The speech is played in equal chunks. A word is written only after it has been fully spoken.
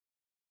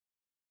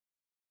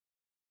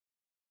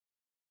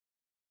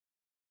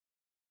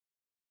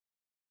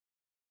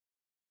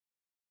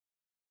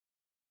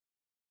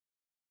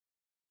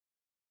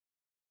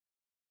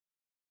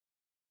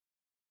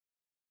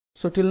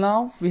So till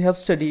now we have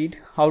studied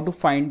how to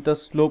find the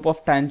slope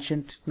of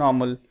tangent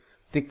normal,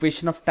 the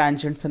equation of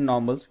tangents and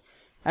normals,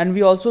 and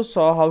we also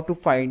saw how to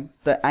find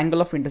the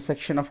angle of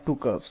intersection of two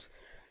curves.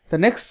 The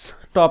next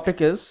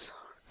topic is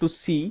to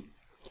see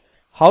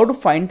how to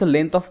find the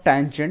length of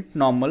tangent,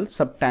 normal,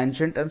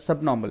 subtangent and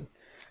subnormal.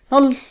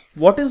 Now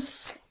what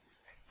is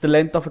the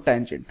length of a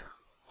tangent?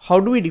 How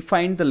do we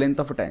define the length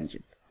of a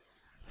tangent?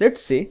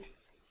 Let's say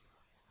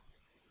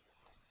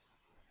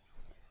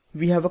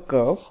we have a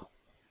curve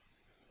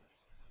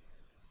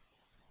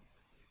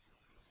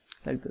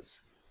like this.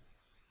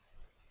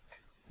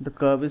 The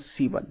curve is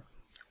C1.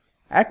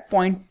 At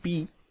point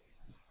P,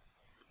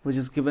 which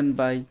is given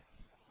by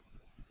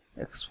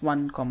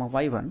x1 comma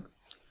y1,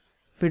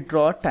 we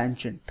draw a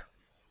tangent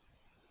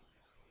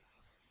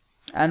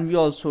and we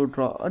also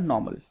draw a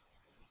normal.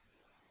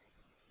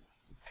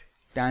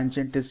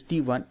 Tangent is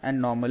T1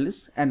 and normal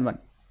is N1.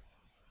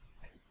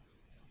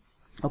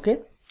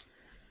 Okay.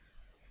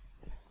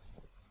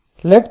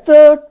 Let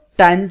the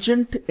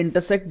tangent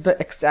intersect the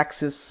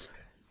x-axis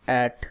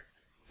at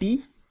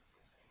T.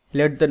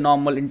 Let the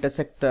normal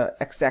intersect the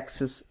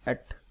x-axis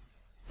at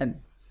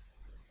N.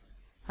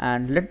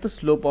 And let the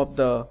slope of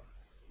the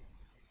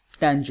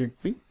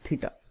tangent be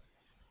theta.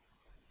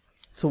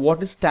 So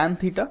what is tan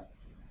theta?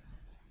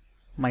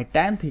 My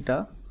tan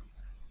theta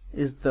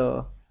is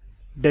the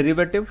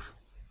derivative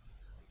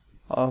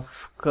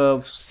of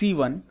curve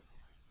C1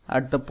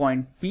 at the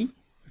point P,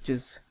 which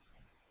is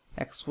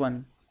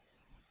x1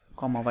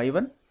 comma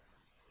y1.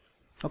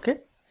 Okay.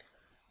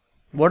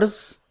 What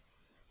is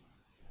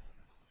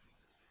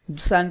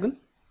this angle?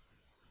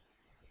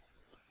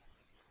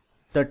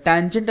 The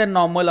tangent and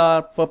normal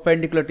are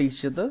perpendicular to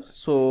each other,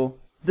 so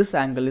this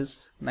angle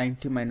is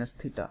 90 minus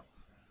theta.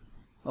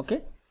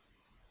 Okay.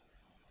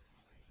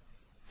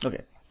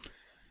 Okay.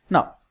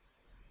 Now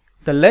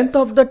the length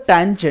of the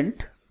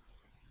tangent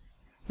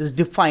is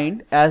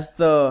defined as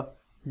the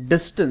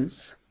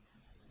distance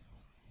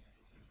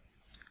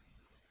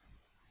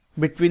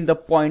between the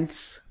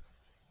points,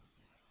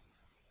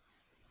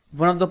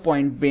 one of the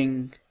point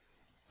being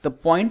the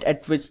point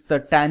at which the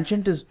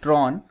tangent is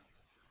drawn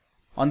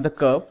on the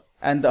curve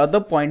and the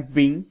other point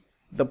being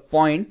the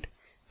point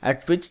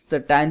at which the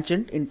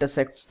tangent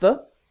intersects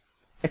the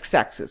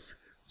x-axis.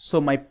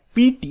 So my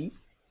PT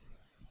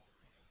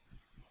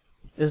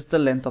is the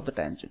length of the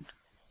tangent.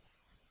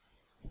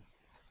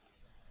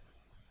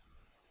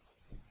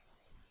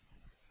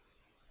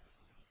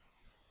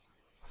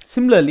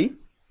 Similarly,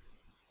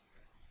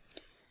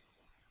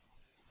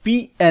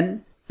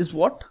 Pn is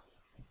what?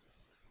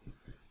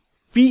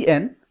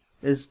 Pn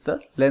is the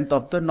length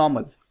of the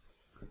normal.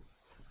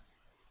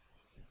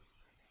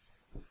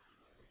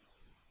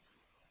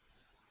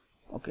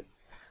 Okay.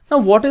 Now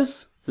what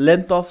is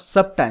length of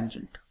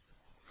subtangent?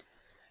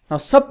 Now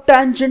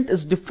subtangent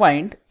is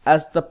defined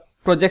as the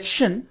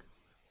projection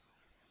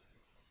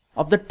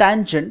of the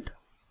tangent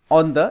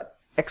on the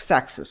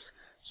x-axis.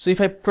 So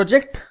if I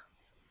project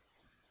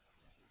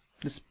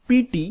this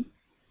PT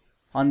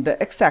on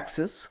the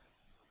x-axis,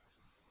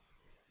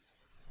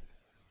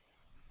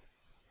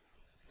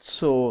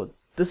 so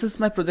this is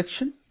my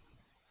projection.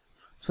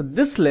 So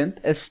this length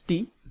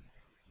ST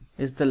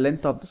is the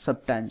length of the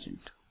subtangent.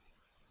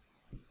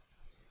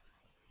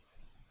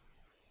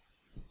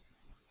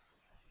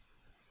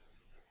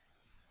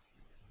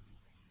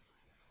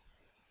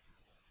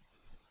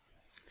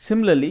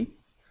 Similarly,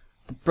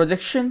 the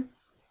projection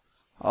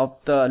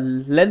of the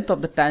length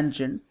of the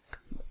tangent,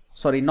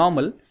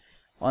 normal,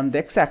 on the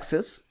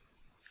x-axis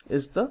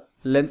is the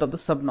length of the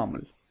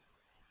subnormal.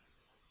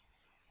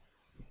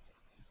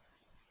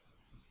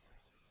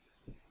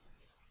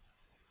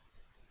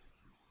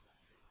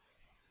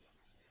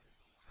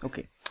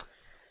 Okay.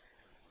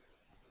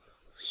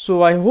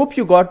 So I hope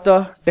you got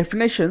the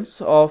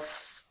definitions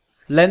of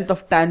length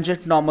of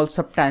tangent, normal,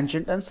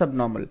 subtangent and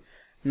subnormal.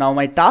 Now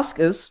my task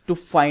is to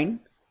find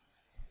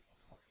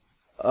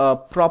a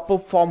proper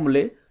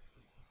formulae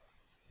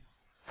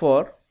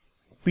for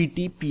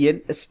PT,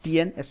 PN, ST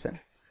and SN.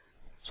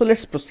 So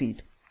let's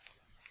proceed.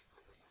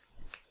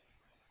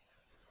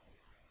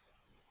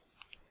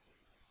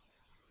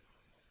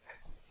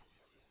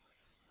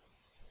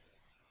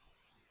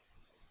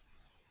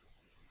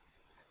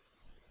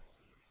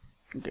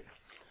 Okay.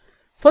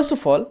 First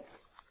of all,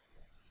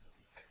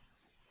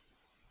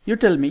 you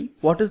tell me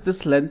what is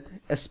this length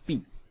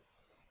SP?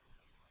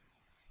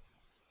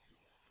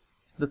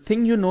 The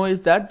thing you know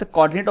is that the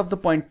coordinate of the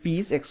point P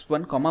is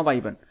x1 comma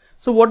y1.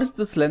 So what is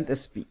this length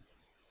SP?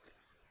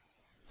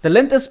 The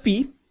length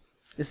SP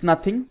is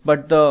nothing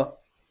but the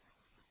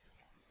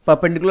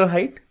perpendicular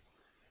height,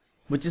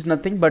 which is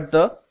nothing but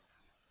the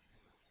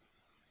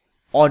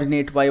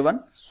ordinate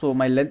y1. So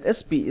my length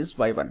SP is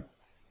y1.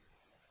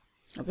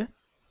 Okay.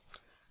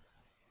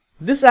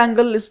 This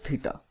angle is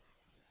theta.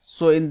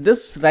 So in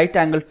this right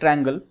angle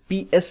triangle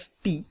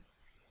PST,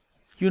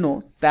 you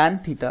know tan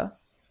theta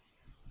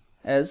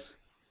as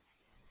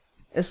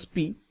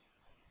SP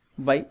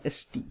by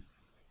ST.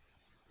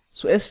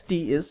 So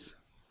ST is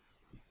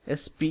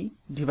SP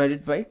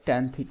divided by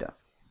tan theta.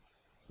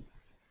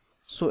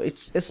 So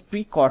it's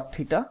sp cot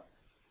theta.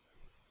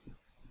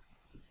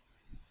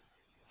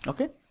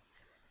 Okay.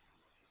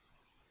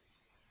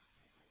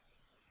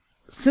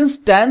 Since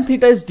tan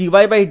theta is dy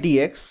by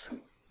dx,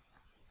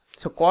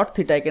 so cot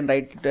theta I can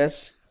write it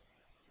as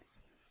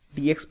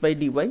dx by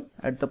dy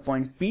at the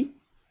point P.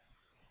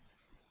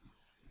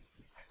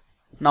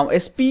 Now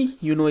sp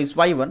you know is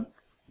y1.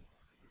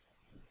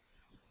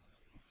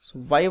 So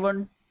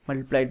y1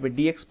 multiplied by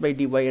dx by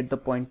dy at the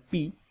point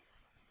P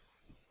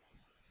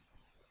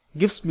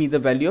gives me the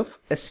value of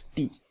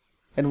st.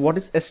 And what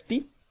is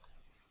st?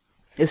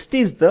 St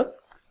is the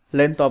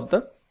length of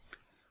the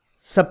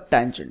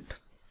subtangent.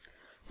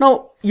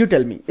 Now you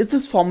tell me, is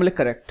this formula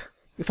correct?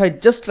 If I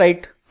just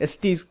write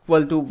st is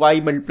equal to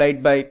y1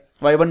 multiplied by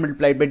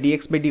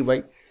dx by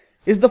dy,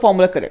 is the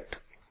formula correct?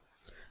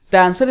 The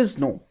answer is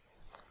no,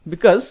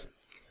 because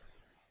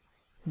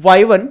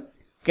y1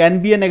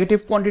 can be a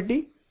negative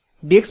quantity,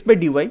 dx by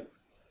dy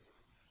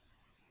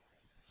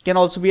can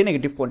also be a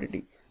negative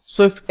quantity.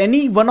 So if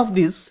any one of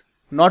these,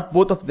 not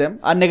both of them,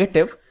 are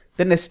negative,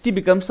 then st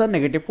becomes a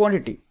negative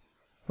quantity.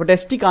 But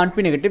st can't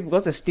be negative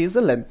because st is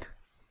a length.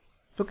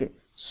 Okay.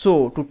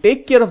 So to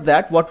take care of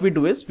that, what we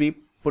do is we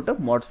put a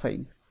mod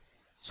sign.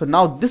 So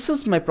now this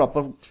is my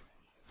proper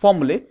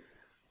formula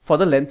for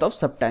the length of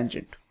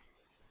subtangent.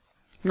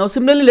 Now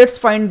similarly, let's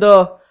find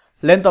the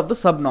length of the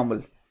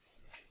subnormal.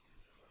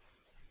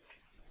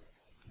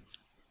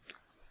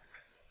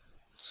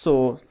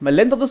 So my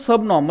length of the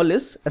subnormal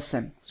is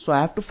Sn. So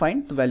I have to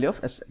find the value of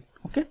Sn.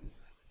 Okay.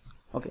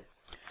 Okay.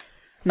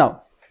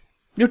 Now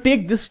you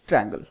take this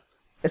triangle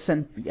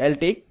SNP. I'll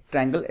take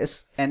triangle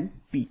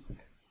SNP.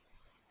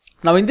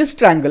 Now in this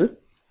triangle,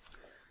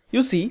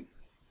 you see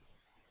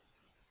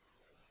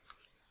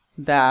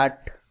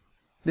that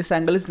this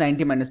angle is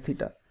 90 minus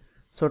theta.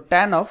 So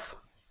tan of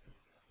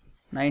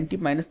 90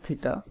 minus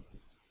theta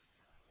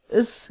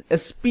is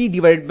SP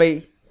divided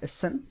by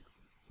Sn,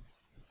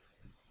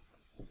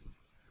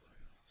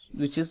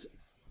 which is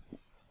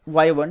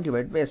y1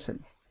 divided by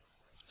Sn.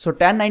 So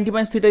tan 90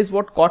 minus theta is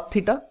what? Cot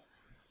theta.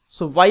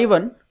 So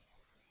y1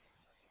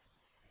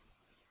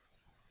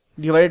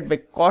 divided by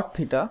cot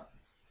theta,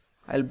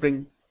 I'll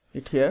bring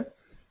it here,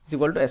 is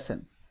equal to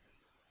Sn.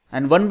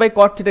 And 1 by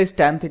cot theta is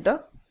tan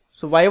theta.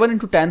 So y1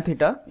 into tan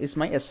theta is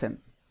my Sn.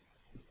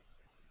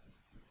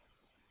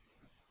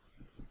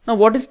 Now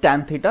what is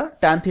tan theta?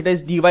 Tan theta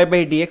is dy by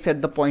dx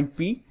at the point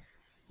P.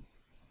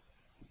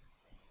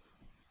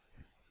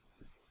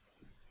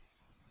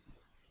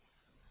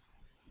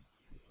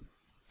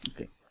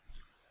 Okay.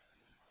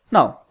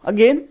 Now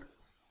again,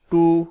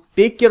 to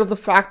take care of the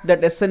fact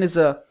that Sn is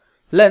a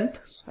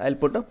length, I'll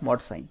put a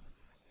mod sign.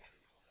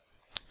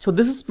 So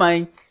this is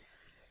my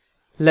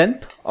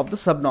length of the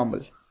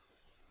subnormal.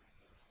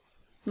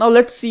 Now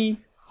let's see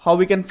how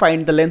we can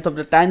find the length of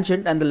the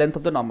tangent and the length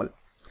of the normal.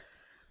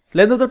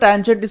 Length of the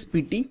tangent is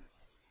pt.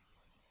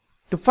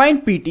 To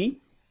find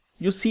pt,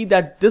 you see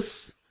that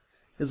this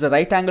is a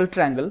right angle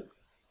triangle.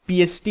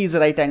 PST is a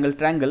right angle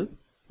triangle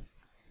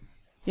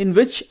in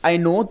which I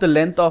know the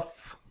length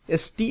of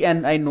ST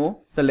and I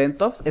know the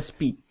length of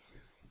SP.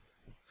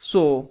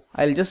 So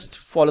I'll just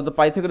follow the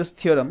Pythagoras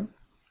theorem,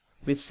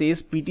 which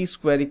says pt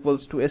square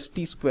equals to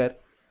st square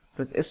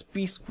plus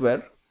sp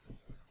square.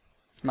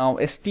 Now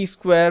st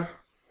square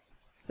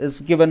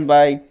is given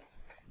by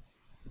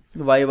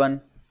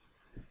y1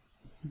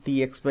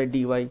 dx by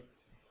dy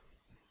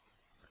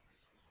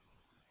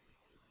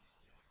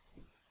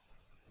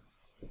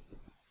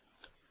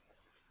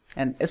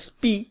and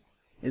sp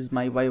is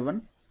my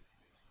y1.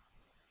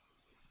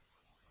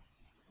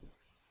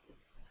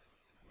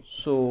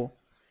 So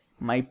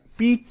my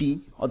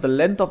pt, or the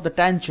length of the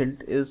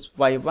tangent, is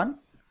y1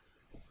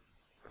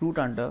 root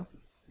under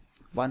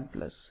 1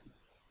 plus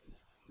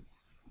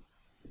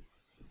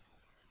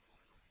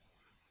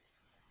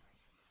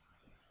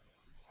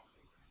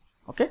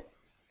okay.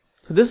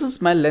 So this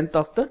is my length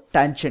of the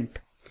tangent.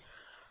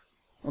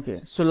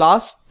 Okay, so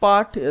last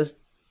part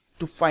is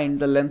to find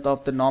the length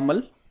of the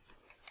normal.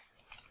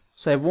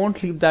 So I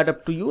won't leave that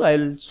up to you,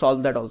 I'll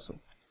solve that also.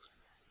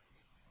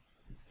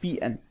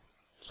 Pn.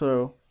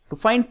 So to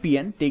find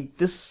Pn, take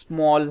this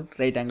small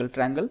right angle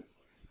triangle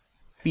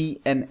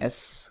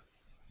PNS.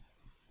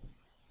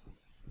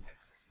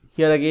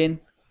 Here again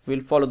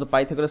we'll follow the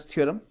Pythagoras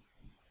theorem.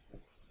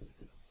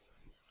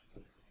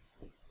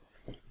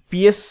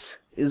 PS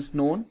is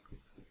known,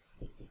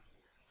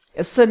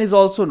 Sn is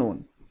also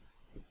known.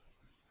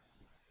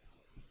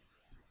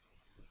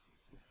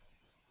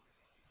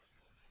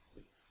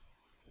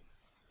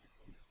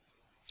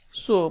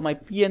 So my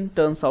Pn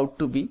turns out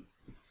to be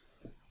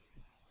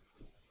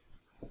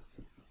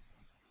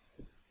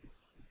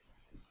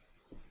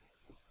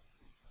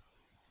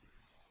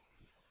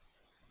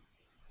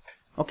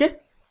okay.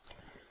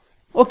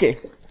 Okay,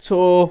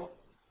 so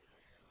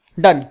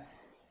done.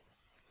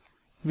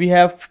 We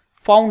have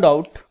found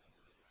out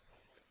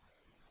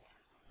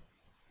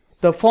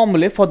the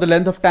formula for the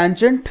length of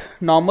tangent,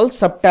 normal,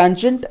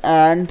 subtangent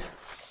and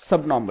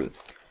subnormal.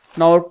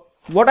 Now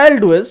what I'll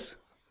do is,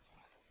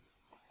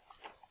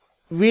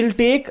 we'll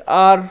take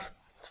our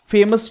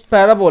famous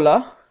parabola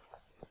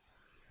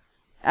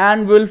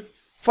and we'll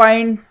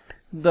find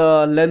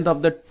the length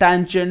of the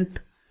tangent,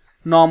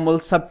 normal,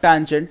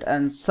 subtangent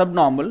and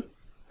subnormal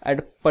at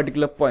a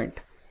particular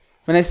point.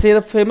 When I say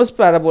the famous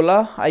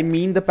parabola, I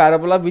mean the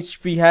parabola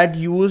which we had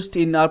used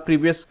in our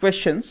previous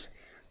questions.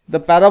 The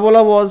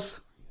parabola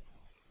was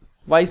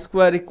y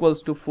square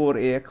equals to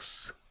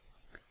 4ax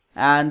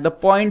and the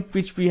point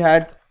which we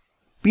had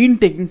been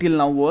taking till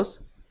now was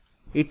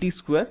 80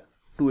 square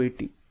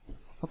 280.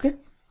 Okay.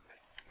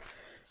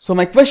 So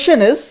my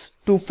question is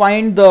to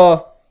find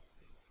the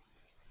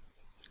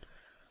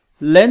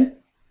length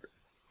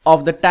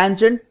of the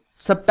tangent,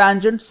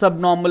 subtangent,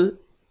 subnormal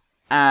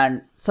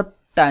and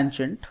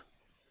subtangent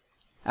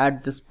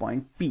at this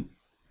point P.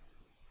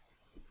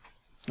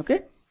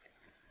 Okay.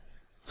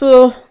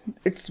 So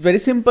it's very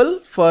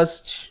simple.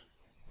 First,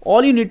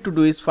 all you need to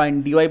do is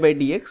find dy by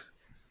dx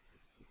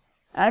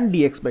and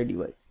dx by dy.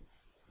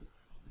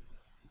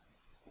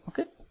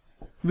 Okay.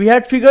 We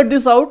had figured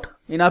this out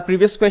in our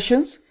previous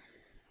questions.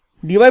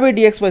 Dy by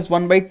dx was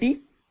 1 by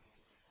t.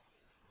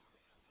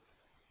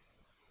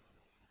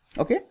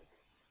 Okay.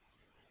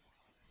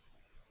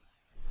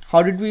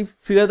 How did we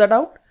figure that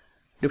out?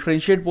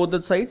 Differentiate both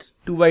the sides.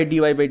 2y dy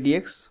by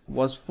dx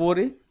was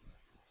 4a.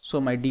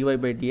 So my dy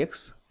by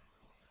dx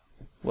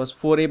was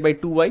 4a by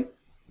 2y.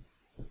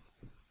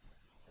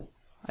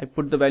 I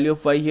put the value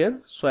of y here,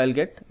 so I'll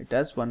get it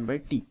as 1 by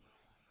t.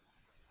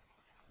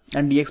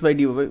 And dx by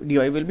dy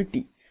will be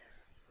t.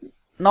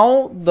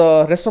 Now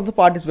the rest of the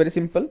part is very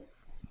simple.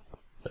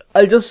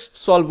 I'll just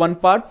solve one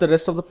part. The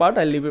rest of the part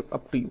I'll leave it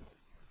up to you.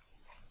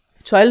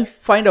 So I'll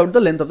find out the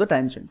length of the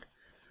tangent.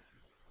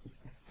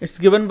 It's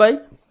given by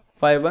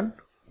y1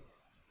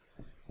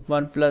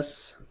 1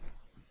 plus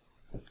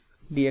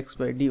dx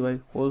by dy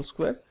whole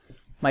square.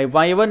 My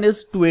y1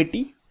 is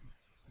 280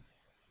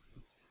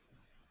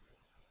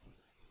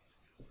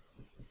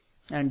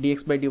 and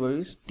dx by dy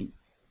is t.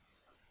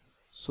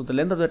 So the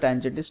length of the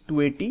tangent is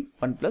 280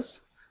 1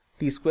 plus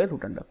t square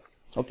root under.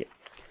 Okay.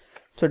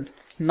 So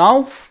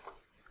now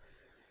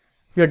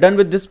we are done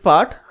with this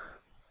part.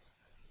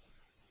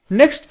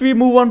 Next we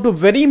move on to a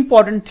very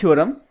important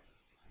theorem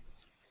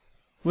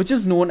which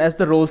is known as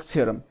the Rolle's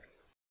theorem.